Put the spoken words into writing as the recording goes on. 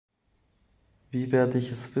Wie werde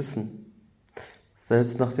ich es wissen?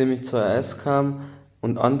 Selbst nachdem ich zur RS kam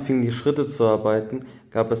und anfing, die Schritte zu arbeiten,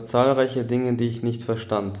 gab es zahlreiche Dinge, die ich nicht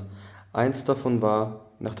verstand. Eins davon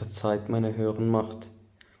war nach der Zeit meiner höheren Macht.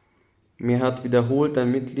 Mir hat wiederholt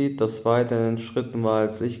ein Mitglied, das weiter in den Schritten war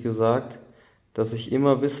als ich, gesagt, dass ich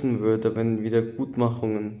immer wissen würde, wenn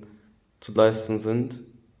Wiedergutmachungen zu leisten sind,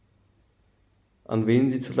 an wen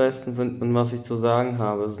sie zu leisten sind und was ich zu sagen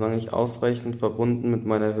habe, solange ich ausreichend verbunden mit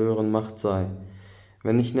meiner höheren Macht sei.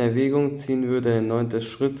 Wenn ich in Erwägung ziehen würde, den 9.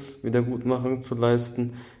 Schritt Wiedergutmachung zu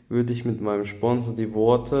leisten, würde ich mit meinem Sponsor die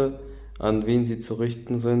Worte, an wen sie zu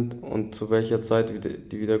richten sind und zu welcher Zeit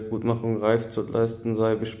die Wiedergutmachung reif zu leisten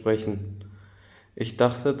sei, besprechen. Ich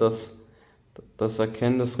dachte, dass das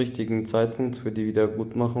Erkennen des richtigen Zeitpunkts für die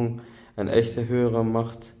Wiedergutmachung ein echter höherer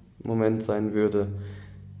Machtmoment sein würde,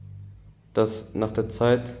 das nach der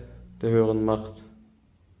Zeit der höheren Macht.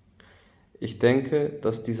 Ich denke,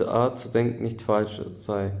 dass diese Art zu denken nicht falsch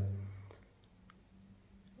sei.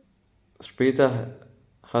 Später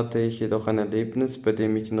hatte ich jedoch ein Erlebnis, bei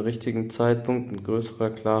dem ich den richtigen Zeitpunkt mit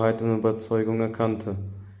größerer Klarheit und Überzeugung erkannte.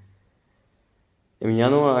 Im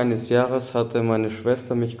Januar eines Jahres hatte meine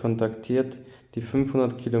Schwester mich kontaktiert, die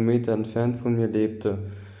 500 Kilometer entfernt von mir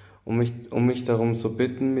lebte, um mich darum zu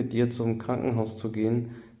bitten, mit ihr zum Krankenhaus zu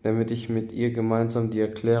gehen, damit ich mit ihr gemeinsam die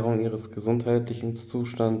Erklärung ihres gesundheitlichen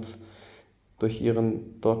Zustands durch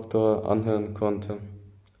ihren Doktor anhören konnte.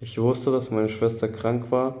 Ich wusste, dass meine Schwester krank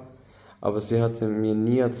war, aber sie hatte mir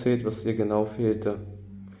nie erzählt, was ihr genau fehlte.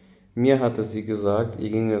 Mir hatte sie gesagt, ihr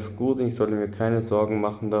ginge es gut und ich solle mir keine Sorgen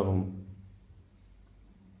machen darum.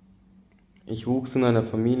 Ich wuchs in einer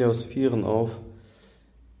Familie aus 4 auf,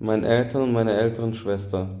 meinen Eltern und meiner älteren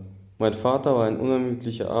Schwester. Mein Vater war ein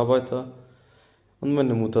unermüdlicher Arbeiter und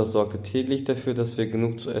meine Mutter sorgte täglich dafür, dass wir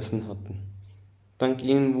genug zu essen hatten. Dank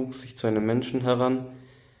ihnen wuchs ich zu einem Menschen heran,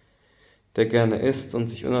 der gerne isst und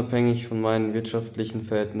sich unabhängig von meinen wirtschaftlichen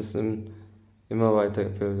Verhältnissen immer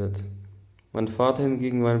weiterbildet. Mein Vater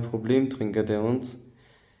hingegen war ein Problemtrinker, der uns,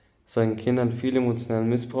 seinen Kindern, viel emotionalen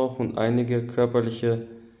Missbrauch und einige körperliche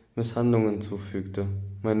Misshandlungen zufügte.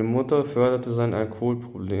 Meine Mutter förderte sein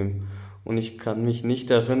Alkoholproblem und ich kann mich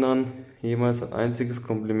nicht erinnern, jemals ein einziges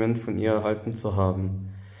Kompliment von ihr erhalten zu haben.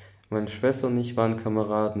 Meine Schwester und ich waren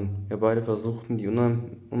Kameraden. Wir beide versuchten, die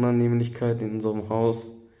Unannehmlichkeit in unserem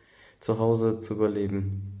zu Hause zu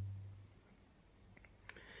überleben.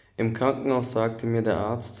 Im Krankenhaus sagte mir der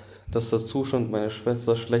Arzt, dass der Zustand meiner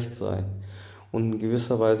Schwester schlecht sei, und in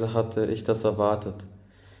gewisser Weise hatte ich das erwartet.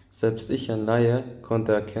 Selbst ich, ein Laie,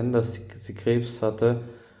 konnte erkennen, dass sie Krebs hatte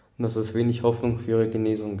und dass es wenig Hoffnung für ihre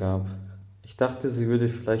Genesung gab. Ich dachte, sie würde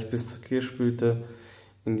vielleicht bis zur Kirschblüte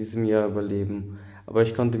in diesem Jahr überleben, aber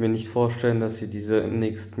ich konnte mir nicht vorstellen, dass sie diese im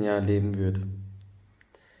nächsten Jahr erleben würde.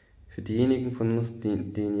 Für diejenigen von uns, die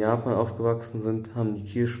in Japan aufgewachsen sind, haben die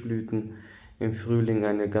Kirschblüten im Frühling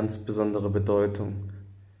eine ganz besondere Bedeutung.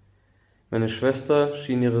 Meine Schwester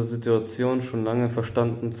schien ihre Situation schon lange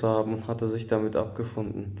verstanden zu haben und hatte sich damit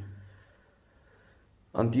abgefunden.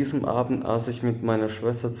 An diesem Abend aß ich mit meiner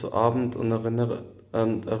Schwester zu Abend und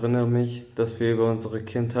erinnere mich, dass wir über unsere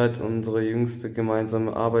Kindheit und unsere jüngste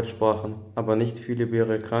gemeinsame Arbeit sprachen, aber nicht viel über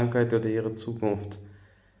ihre Krankheit oder ihre Zukunft.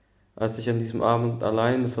 Als ich an diesem Abend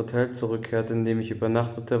allein in das Hotel zurückkehrte, in dem ich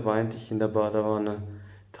übernachtete, weinte ich in der Badewanne,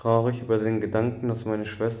 traurig über den Gedanken, dass meine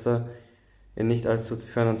Schwester in nicht allzu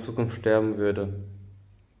ferner Zukunft sterben würde.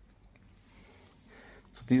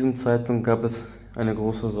 Zu diesem Zeitpunkt gab es eine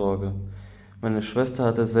große Sorge. Meine Schwester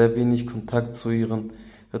hatte sehr wenig Kontakt zu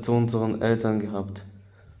unseren Eltern gehabt.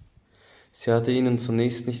 Sie hatte ihnen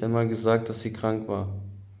zunächst nicht einmal gesagt, dass sie krank war.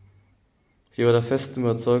 Sie war der festen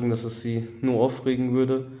Überzeugung, dass es sie nur aufregen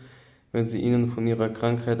würde, wenn sie ihnen von ihrer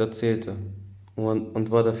Krankheit erzählte,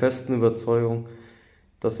 und war der festen Überzeugung,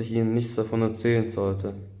 dass ich ihnen nichts davon erzählen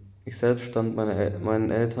sollte. Ich selbst stand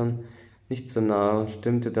meinen Eltern nicht sehr nahe und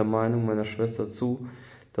stimmte der Meinung meiner Schwester zu,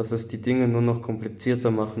 dass es die Dinge nur noch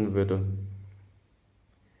komplizierter machen würde.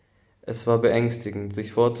 Es war beängstigend,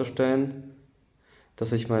 sich vorzustellen,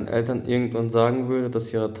 dass ich meinen Eltern irgendwann sagen würde,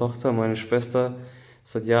 dass ihre Tochter, meine Schwester,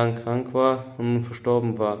 seit Jahren krank war und nun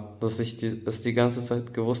verstorben war, dass ich es die ganze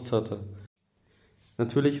Zeit gewusst hatte.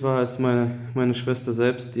 Natürlich war es meine Schwester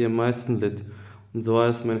selbst, die am meisten litt, und so war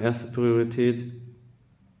es meine erste Priorität,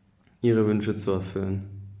 ihre Wünsche zu erfüllen.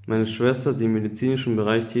 Meine Schwester, die im medizinischen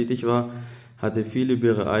Bereich tätig war, hatte viel über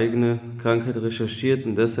ihre eigene Krankheit recherchiert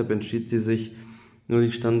und deshalb entschied sie sich, nur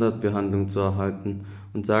die Standardbehandlung zu erhalten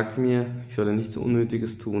und sagte mir, ich solle nichts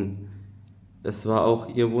Unnötiges tun. Es war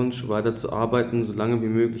auch ihr Wunsch, weiter zu arbeiten und so lange wie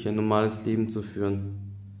möglich ein normales Leben zu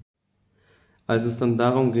führen. Als es dann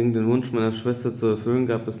darum ging, den Wunsch meiner Schwester zu erfüllen,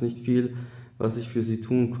 gab es nicht viel, was ich für sie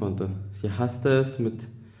tun konnte. Sie hasste es, mit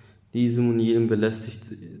diesem und jenem belästigt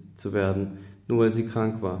zu werden, nur weil sie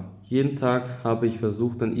krank war. Jeden Tag habe ich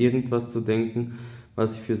versucht, an irgendwas zu denken,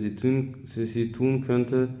 was ich für sie tun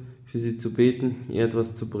könnte, für sie zu beten, ihr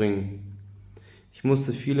etwas zu bringen. Ich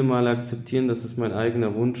musste viele Male akzeptieren, dass es mein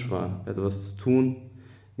eigener Wunsch war, etwas zu tun,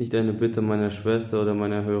 nicht eine Bitte meiner Schwester oder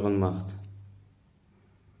meiner höheren Macht.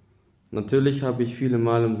 Natürlich habe ich viele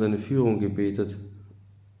Male um seine Führung gebetet,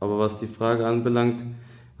 aber was die Frage anbelangt,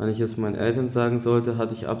 wann ich es meinen Eltern sagen sollte,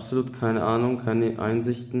 hatte ich absolut keine Ahnung, keine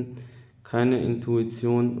Einsichten, keine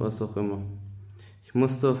Intuition, was auch immer. Ich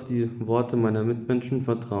musste auf die Worte meiner Mitmenschen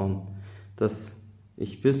vertrauen, dass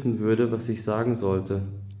ich wissen würde, was ich sagen sollte,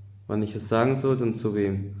 wann ich es sagen sollte und zu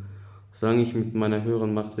wem, solange ich mit meiner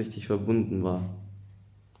höheren Macht richtig verbunden war.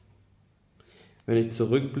 Wenn ich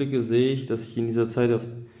zurückblicke, sehe ich, dass ich in dieser Zeit auf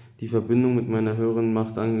die Verbindung mit meiner höheren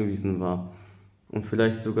Macht angewiesen war und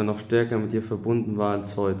vielleicht sogar noch stärker mit ihr verbunden war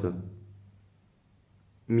als heute.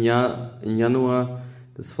 Im Januar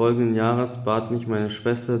des folgenden Jahres bat mich meine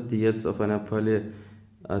Schwester, die jetzt auf einer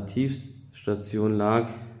Palliativstation lag,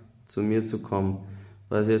 zu mir zu kommen,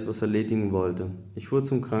 weil sie etwas erledigen wollte. Ich fuhr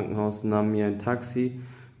zum Krankenhaus, nahm mir ein Taxi,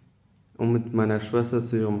 um mit meiner Schwester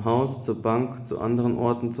zu ihrem Haus, zur Bank, zu anderen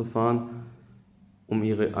Orten zu fahren, um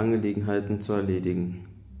ihre Angelegenheiten zu erledigen.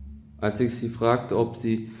 Als ich sie fragte, ob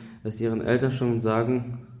sie es ihren Eltern schon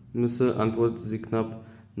sagen müsse, antwortete sie knapp: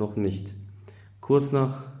 noch nicht. Kurz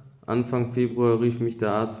nach Anfang Februar rief mich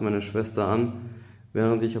der Arzt meiner Schwester an,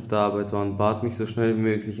 während ich auf der Arbeit war, und bat mich, so schnell wie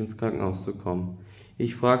möglich ins Krankenhaus zu kommen.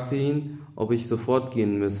 Ich fragte ihn, ob ich sofort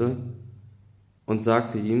gehen müsse, und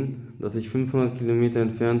sagte ihm, dass ich 500 Kilometer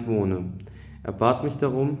entfernt wohne. Er bat mich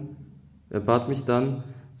dann,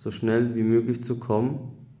 so schnell wie möglich zu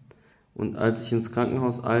kommen, und als ich ins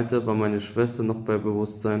Krankenhaus eilte, war meine Schwester noch bei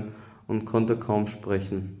Bewusstsein und konnte kaum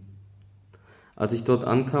sprechen. Als ich dort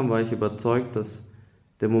ankam, war ich überzeugt, dass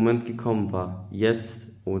der Moment gekommen war, jetzt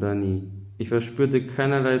oder nie. Ich verspürte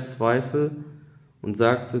keinerlei Zweifel und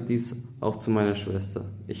sagte dies auch zu meiner Schwester.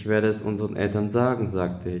 Ich werde es unseren Eltern sagen,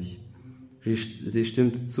 sagte ich. Sie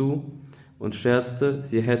stimmte zu und scherzte,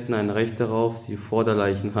 sie hätten ein Recht darauf, sie vor der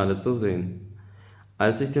Leichenhalle zu sehen.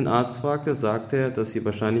 Als ich den Arzt fragte, sagte er, dass sie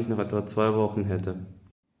wahrscheinlich noch etwa 2 Wochen hätte.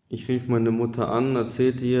 Ich rief meine Mutter an,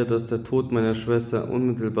 erzählte ihr, dass der Tod meiner Schwester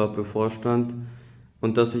unmittelbar bevorstand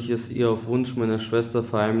und dass ich es ihr auf Wunsch meiner Schwester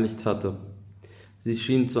verheimlicht hatte. Sie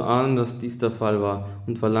schien zu ahnen, dass dies der Fall war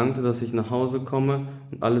und verlangte, dass ich nach Hause komme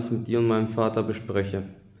und alles mit ihr und meinem Vater bespreche.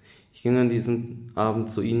 Ich ging an diesem Abend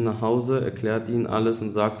zu ihnen nach Hause, erklärte ihnen alles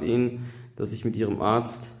und sagte ihnen, dass ich mit ihrem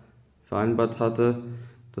Arzt vereinbart hatte,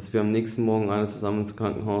 dass wir am nächsten Morgen alle zusammen ins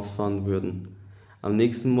Krankenhaus fahren würden. Am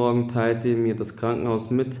nächsten Morgen teilte mir das Krankenhaus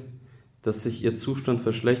mit, dass sich ihr Zustand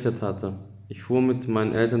verschlechtert hatte. Ich fuhr mit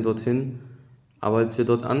meinen Eltern dorthin, aber als wir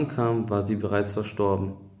dort ankamen, war sie bereits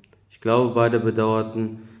verstorben. Ich glaube, beide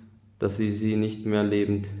bedauerten, dass sie nicht mehr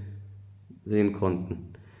lebend sehen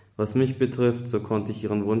konnten. Was mich betrifft, so konnte ich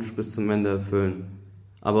ihren Wunsch bis zum Ende erfüllen,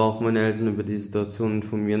 aber auch meine Eltern über die Situation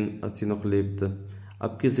informieren, als sie noch lebte.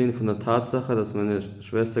 Abgesehen von der Tatsache, dass meine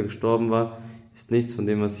Schwester gestorben war, ist nichts von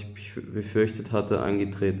dem, was ich befürchtet hatte,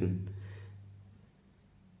 eingetreten.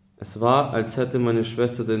 Es war, als hätte meine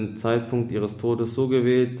Schwester den Zeitpunkt ihres Todes so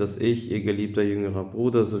gewählt, dass ich, ihr geliebter jüngerer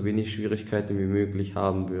Bruder, so wenig Schwierigkeiten wie möglich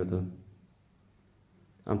haben würde.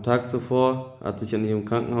 Am Tag zuvor, als ich an ihrem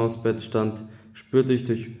Krankenhausbett stand, spürte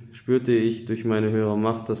ich durch meine höhere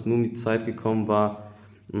Macht, dass nun die Zeit gekommen war,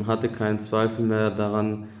 und hatte keinen Zweifel mehr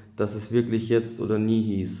daran, dass es wirklich jetzt oder nie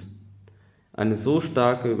hieß. Eine so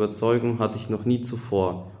starke Überzeugung hatte ich noch nie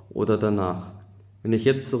zuvor oder danach. Wenn ich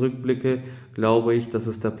jetzt zurückblicke, glaube ich, dass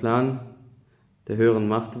es der Plan der höheren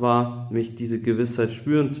Macht war, mich diese Gewissheit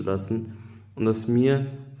spüren zu lassen und dass mir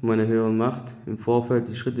von meiner höheren Macht im Vorfeld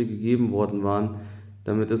die Schritte gegeben worden waren,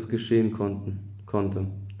 damit es geschehen konnte.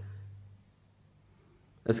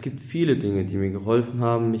 Es gibt viele Dinge, die mir geholfen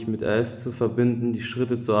haben, mich mit RS zu verbinden, die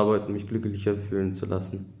Schritte zu arbeiten, mich glücklicher zu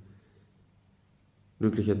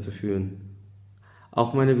fühlen.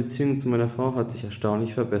 Auch meine Beziehung zu meiner Frau hat sich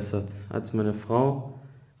erstaunlich verbessert. Als meine Frau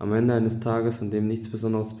am Ende eines Tages, an dem nichts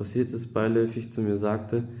Besonderes passiert ist, beiläufig zu mir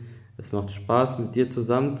sagte, es macht Spaß, mit dir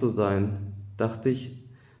zusammen zu sein, dachte ich,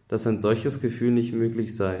 dass ein solches Gefühl nicht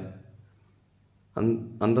möglich sei.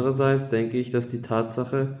 Andererseits denke ich, dass die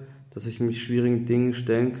Tatsache, dass ich mich schwierigen Dingen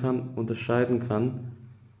stellen kann, unterscheiden kann,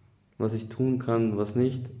 was ich tun kann, was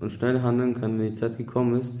nicht, und schnell handeln kann, wenn die Zeit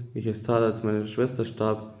gekommen ist, wie ich es tat, als meine Schwester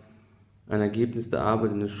starb, ein Ergebnis der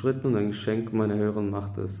Arbeit in den Schritten und ein Geschenk meiner höheren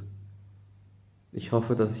Macht ist. Ich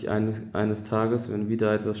hoffe, dass ich eines Tages, wenn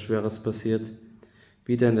wieder etwas Schweres passiert,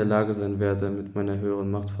 wieder in der Lage sein werde, mit meiner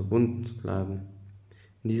höheren Macht verbunden zu bleiben.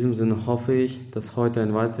 In diesem Sinne hoffe ich, dass heute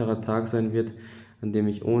ein weiterer Tag sein wird, an dem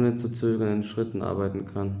ich ohne zu zögern in Schritten arbeiten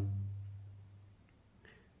kann.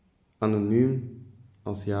 Anonym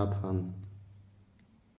aus Japan.